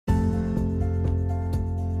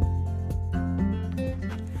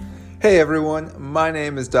Hey everyone, my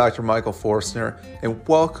name is Dr. Michael Forstner, and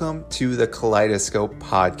welcome to the Kaleidoscope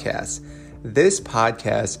Podcast. This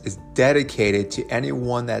podcast is dedicated to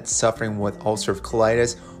anyone that's suffering with ulcerative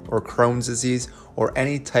colitis or Crohn's disease or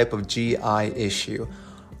any type of GI issue.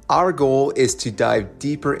 Our goal is to dive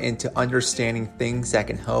deeper into understanding things that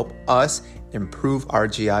can help us improve our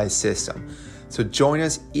GI system. So join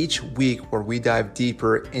us each week where we dive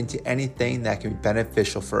deeper into anything that can be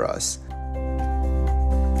beneficial for us.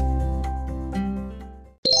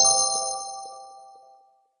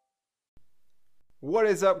 What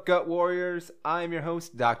is up, Gut Warriors? I'm your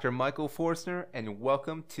host, Dr. Michael Forstner, and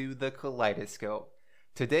welcome to the Kaleidoscope.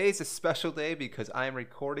 Today is a special day because I am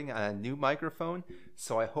recording on a new microphone,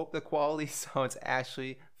 so I hope the quality sounds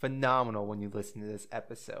actually phenomenal when you listen to this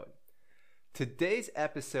episode. Today's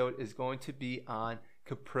episode is going to be on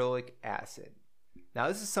caprylic acid. Now,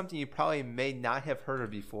 this is something you probably may not have heard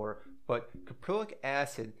of before, but caprylic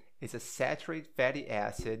acid is a saturated fatty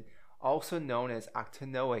acid, also known as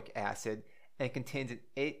octanoic acid, and contains an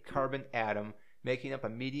 8-carbon atom, making up a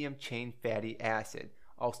medium chain fatty acid,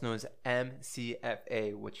 also known as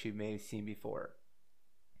MCFA, which you may have seen before.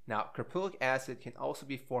 Now, caprylic acid can also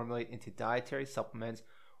be formulated into dietary supplements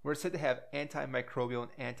where it's said to have antimicrobial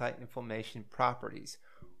and anti-inflammation properties,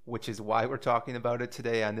 which is why we're talking about it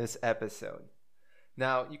today on this episode.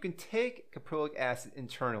 Now, you can take caprylic acid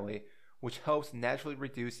internally, which helps naturally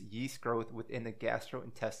reduce yeast growth within the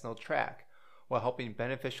gastrointestinal tract, while helping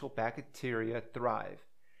beneficial bacteria thrive.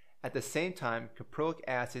 At the same time, caprylic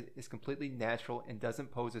acid is completely natural and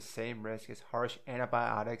doesn't pose the same risk as harsh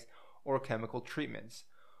antibiotics or chemical treatments.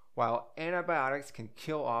 While antibiotics can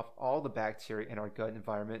kill off all the bacteria in our gut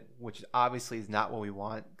environment, which obviously is not what we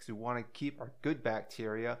want because we want to keep our good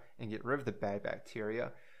bacteria and get rid of the bad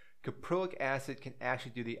bacteria, caprylic acid can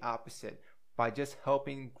actually do the opposite by just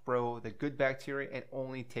helping grow the good bacteria and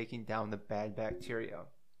only taking down the bad bacteria,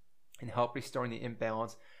 and help restoring the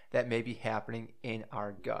imbalance that may be happening in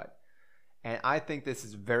our gut. And I think this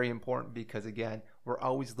is very important because, again, we're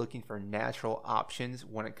always looking for natural options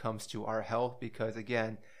when it comes to our health because,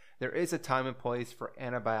 again, there is a time and place for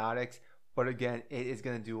antibiotics, but again, it is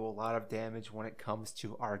going to do a lot of damage when it comes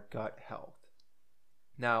to our gut health.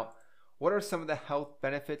 Now, what are some of the health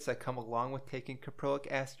benefits that come along with taking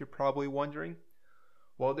caprylic acid, you're probably wondering?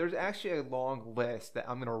 Well, there's actually a long list that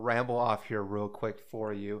I'm going to ramble off here real quick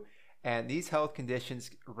for you. And these health conditions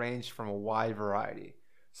range from a wide variety.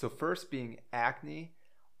 So first being acne,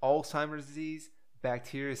 Alzheimer's disease,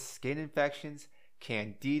 bacterial skin infections,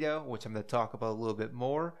 Candida, which I'm going to talk about a little bit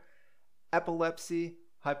more, epilepsy,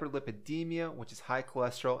 hyperlipidemia, which is high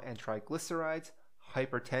cholesterol and triglycerides,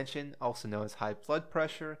 hypertension, also known as high blood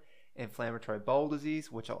pressure, inflammatory bowel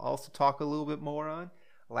disease, which I'll also talk a little bit more on,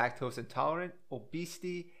 lactose intolerant,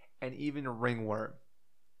 obesity, and even ringworm.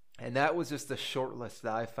 And that was just the short list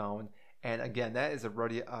that I found. And again, that is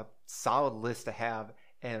already a solid list to have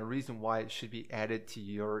and a reason why it should be added to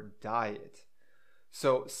your diet.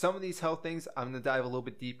 So some of these health things I'm going to dive a little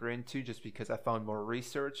bit deeper into just because I found more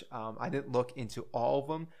research. I didn't look into all of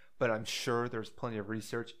them, but I'm sure there's plenty of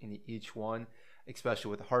research in each one,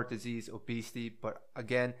 especially with heart disease, obesity. But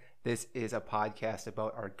again, this is a podcast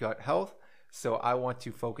about our gut health. So I want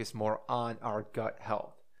to focus more on our gut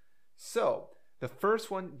health. So the first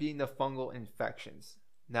one being the fungal infections.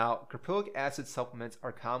 Now, caprylic acid supplements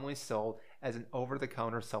are commonly sold as an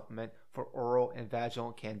over-the-counter supplement for oral and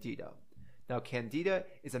vaginal candida. Now, candida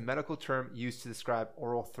is a medical term used to describe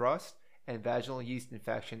oral thrust and vaginal yeast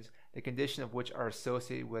infections, the condition of which are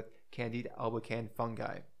associated with Candida albicans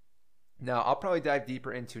fungi. Now, I'll probably dive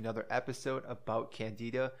deeper into another episode about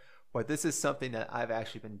candida, but this is something that I've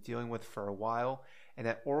actually been dealing with for a while. And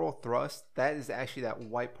that oral thrust, that is actually that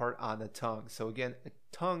white part on the tongue. So again, the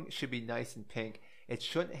tongue should be nice and pink. It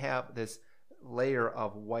shouldn't have this layer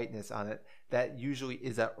of whiteness on it. That usually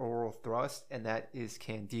is that oral thrust, and that is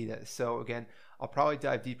candida. So again, I'll probably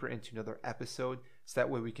dive deeper into another episode so that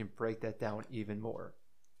way we can break that down even more.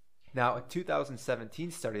 Now, a 2017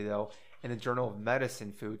 study, though, in the Journal of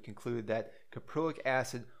Medicine Food concluded that caprylic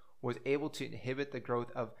acid was able to inhibit the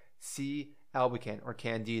growth of C. albicans or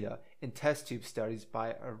candida in test tube studies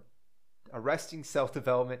by arresting cell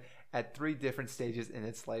development at 3 different stages in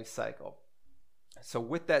its life cycle. So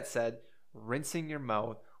with that said, rinsing your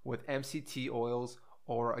mouth with MCT oils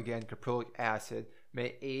or again caprylic acid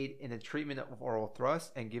may aid in the treatment of oral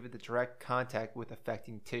thrust and give it the direct contact with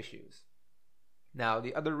affecting tissues. Now,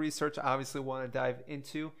 the other research I obviously want to dive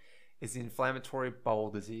into is the inflammatory bowel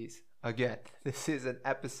disease. Again, this is an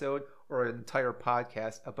episode or an entire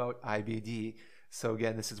podcast about IBD. So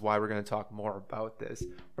again, this is why we're going to talk more about this.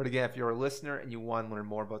 But again, if you're a listener and you want to learn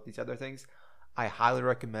more about these other things, I highly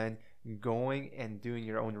recommend going and doing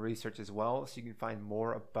your own research as well so you can find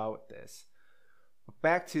more about this. But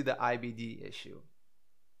back to the IBD issue.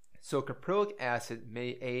 So caprylic acid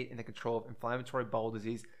may aid in the control of inflammatory bowel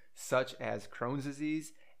disease such as Crohn's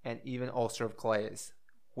disease and even ulcerative colitis,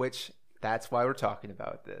 which that's why we're talking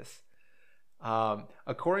about this.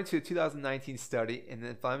 According to a 2019 study in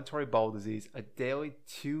inflammatory bowel disease, a daily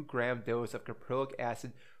 2-gram dose of caprylic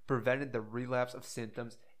acid prevented the relapse of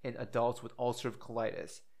symptoms in adults with ulcerative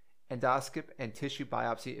colitis. Endoscopic and tissue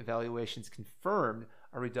biopsy evaluations confirmed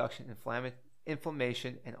a reduction in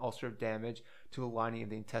inflammation and ulcerative damage to the lining of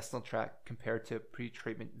the intestinal tract compared to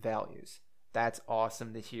pre-treatment values. That's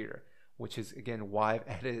awesome to hear, which is again why I've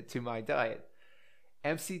added it to my diet.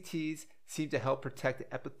 MCTs seem to help protect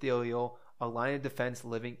the epithelial, a line of defense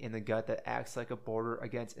living in the gut that acts like a border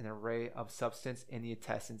against an array of substances in the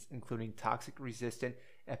intestines, including toxic-resistant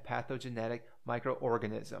and pathogenic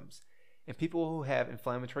microorganisms. In people who have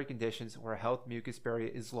inflammatory conditions where a health mucus barrier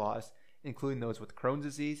is lost, including those with Crohn's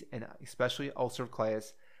disease and especially ulcerative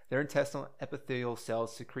colitis, their intestinal epithelial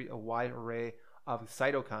cells secrete a wide array of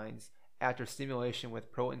cytokines after stimulation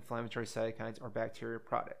with pro-inflammatory cytokines or bacteria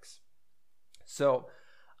products. So,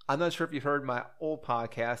 I'm not sure if you heard my old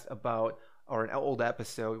podcast about, or an old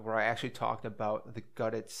episode where I actually talked about the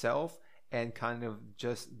gut itself and kind of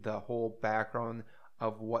just the whole background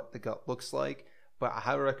of what the gut looks like. But I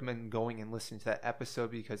highly recommend going and listening to that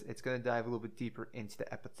episode because it's going to dive a little bit deeper into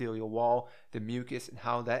the epithelial wall, the mucus, and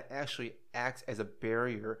how that actually acts as a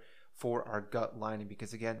barrier for our gut lining.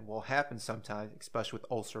 Because again, what will happen sometimes, especially with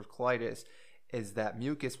ulcerative colitis, is that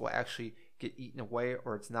mucus will actually get eaten away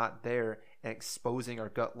or it's not there and exposing our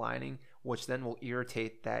gut lining, which then will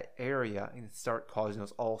irritate that area and start causing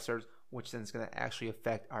those ulcers, which then is going to actually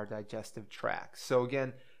affect our digestive tract. So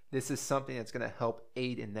again, this is something that's going to help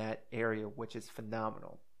aid in that area, which is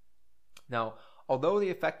phenomenal. Now, although the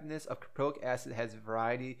effectiveness of caprylic acid has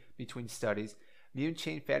variety between studies, immune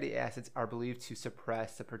chain fatty acids are believed to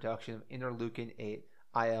suppress the production of interleukin-8,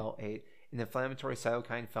 IL-8, an inflammatory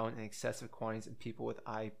cytokine found in excessive quantities in people with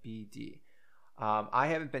IBD. I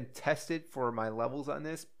haven't been tested for my levels on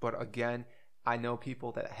this, but again, I know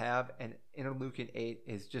people that have, and interleukin-8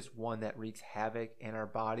 is just one that wreaks havoc in our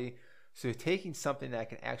body. So taking something that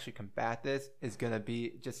can actually combat this is going to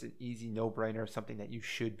be just an easy no-brainer, something that you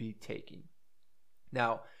should be taking.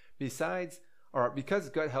 Now, because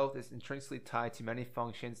gut health is intrinsically tied to many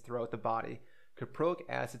functions throughout the body, caprylic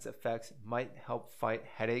acid's effects might help fight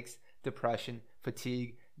headaches, depression,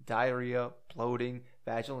 fatigue, diarrhea, bloating,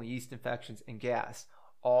 vaginal yeast infections, and gas,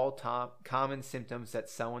 all common symptoms that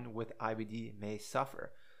someone with IBD may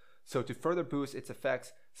suffer. So to further boost its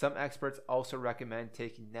effects, some experts also recommend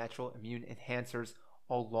taking natural immune enhancers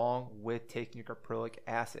along with taking your caprylic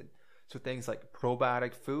acid. So things like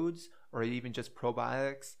probiotic foods or even just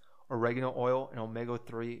probiotics, oregano oil, and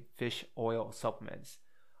omega-3 fish oil supplements,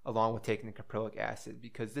 along with taking the caprylic acid,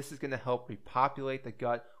 because this is going to help repopulate the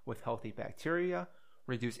gut with healthy bacteria,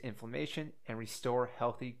 reduce inflammation, and restore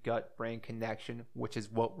healthy gut-brain connection, which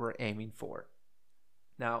is what we're aiming for.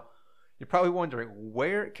 Now, you're probably wondering,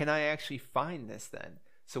 where can I actually find this then?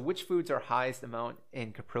 So which foods are highest amount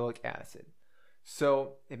in caprylic acid?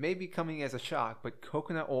 So it may be coming as a shock, but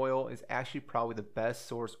coconut oil is actually probably the best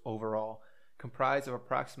source overall. Comprised of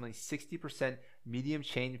approximately 60%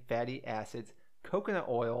 medium-chain fatty acids, coconut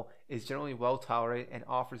oil is generally well tolerated and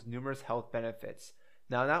offers numerous health benefits.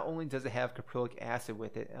 Now, not only does it have caprylic acid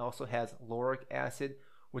with it, it also has lauric acid,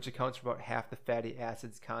 which accounts for about half the fatty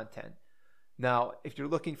acids content. Now, if you're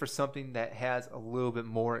looking for something that has a little bit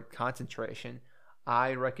more concentration,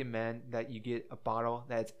 I recommend that you get a bottle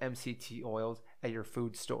that's MCT oils at your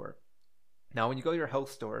food store. Now, when you go to your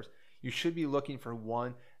health stores, you should be looking for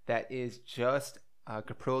one that is just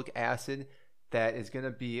caprylic acid that is going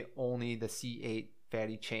to be only the C8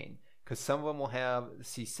 fatty chain, because some of them will have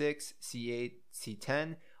C6, C8,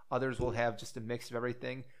 C10. Others will have just a mix of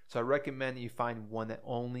everything. So I recommend that you find one that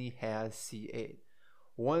only has C8.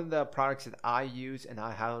 One of the products that I use and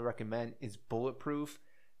I highly recommend is Bulletproof.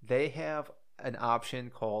 They have an option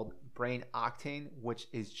called Brain Octane, which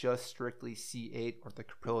is just strictly C8 or the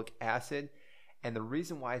caprylic acid. And the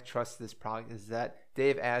reason why I trust this product is that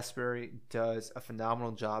Dave Asprey does a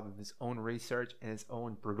phenomenal job of his own research and his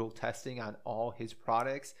own brutal testing on all his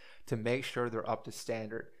products to make sure they're up to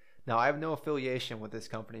standard. Now, I have no affiliation with this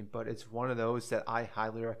company, but it's one of those that I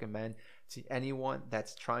highly recommend to anyone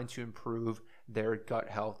that's trying to improve their gut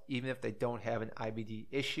health, even if they don't have an IBD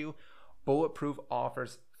issue. Bulletproof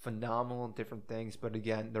offers phenomenal different things, but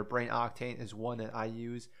again, their Brain Octane is one that I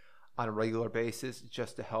use on a regular basis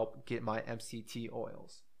just to help get my MCT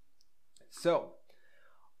oils. So,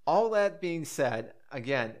 All that being said,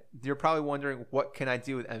 again, you're probably wondering, what can I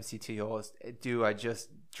do with MCT oils? Do I just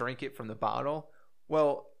drink it from the bottle?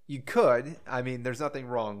 Well, you could. I mean, there's nothing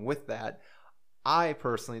wrong with that. I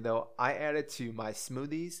personally, though, I add it to my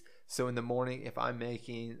smoothies. So in the morning, if I'm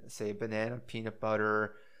making, say, a banana peanut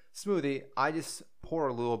butter smoothie, I just pour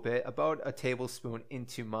a little bit, about a tablespoon,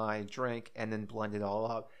 into my drink and then blend it all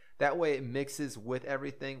up. That way it mixes with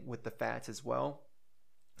everything, with the fats as well.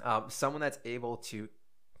 Someone that's able to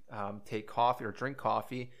take coffee or drink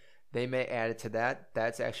coffee, they may add it to that.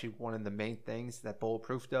 That's actually one of the main things that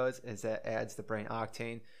Bulletproof does, is that adds the brain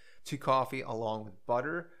octane to coffee along with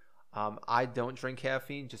butter. I don't drink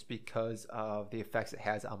caffeine just because of the effects it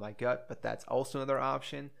has on my gut, but that's also another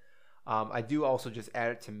option. I do also just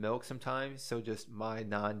add it to milk sometimes, so just my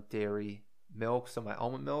non-dairy milk, so my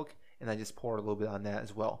almond milk, and I just pour a little bit on that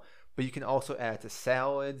as well. But you can also add it to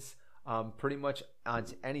salads, pretty much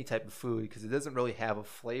onto any type of food, because it doesn't really have a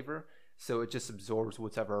flavor, so it just absorbs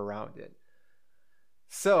whatever around it.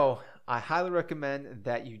 So I highly recommend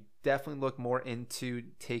that you definitely look more into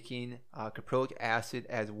taking caprylic acid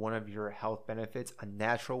as one of your health benefits, a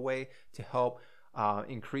natural way to help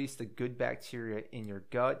increase the good bacteria in your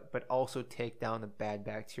gut, but also take down the bad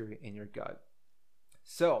bacteria in your gut.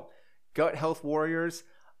 So, gut health warriors,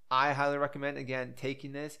 I highly recommend, again,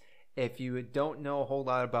 taking this. If you don't know a whole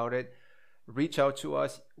lot about it, reach out to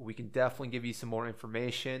us. We can definitely give you some more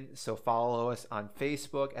information. So follow us on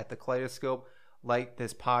Facebook at The Kaleidoscope. Like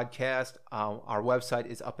this podcast. Our website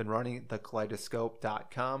is up and running,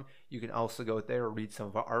 thekaleidoscope.com. You can also go there, read some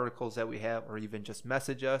of our articles that we have, or even just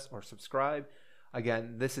message us or subscribe.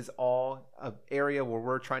 Again, this is all an area where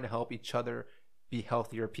we're trying to help each other be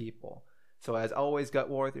healthier people. So as always, gut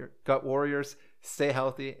warriors, stay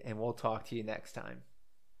healthy, and we'll talk to you next time.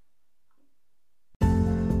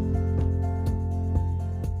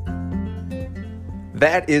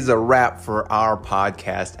 That is a wrap for our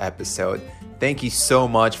podcast episode. Thank you so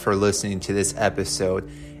much for listening to this episode.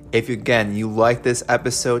 If, again, you like this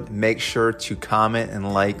episode, make sure to comment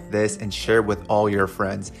and like this and share with all your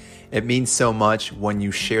friends. It means so much when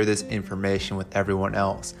you share this information with everyone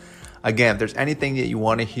else. Again, if there's anything that you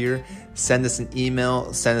want to hear, send us an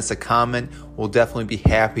email, send us a comment. We'll definitely be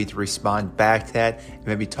happy to respond back to that and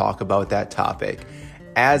maybe talk about that topic.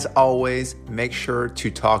 As always, make sure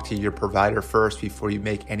to talk to your provider first before you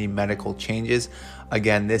make any medical changes.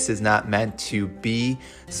 Again, this is not meant to be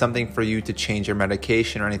something for you to change your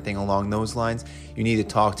medication or anything along those lines. You need to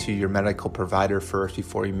talk to your medical provider first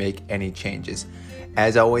before you make any changes.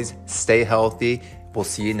 As always, stay healthy. We'll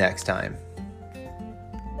see you next time.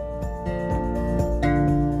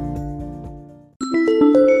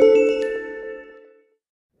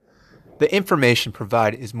 The information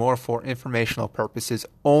provided is more for informational purposes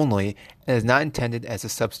only and is not intended as a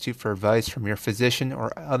substitute for advice from your physician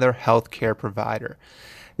or other healthcare provider.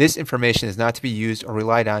 This information is not to be used or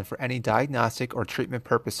relied on for any diagnostic or treatment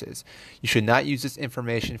purposes. You should not use this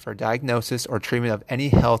information for diagnosis or treatment of any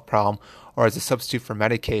health problem or as a substitute for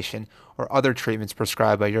medication or other treatments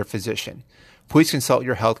prescribed by your physician. Please consult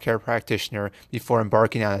your healthcare practitioner before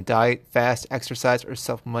embarking on a diet, fast, exercise, or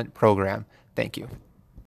supplement program. Thank you.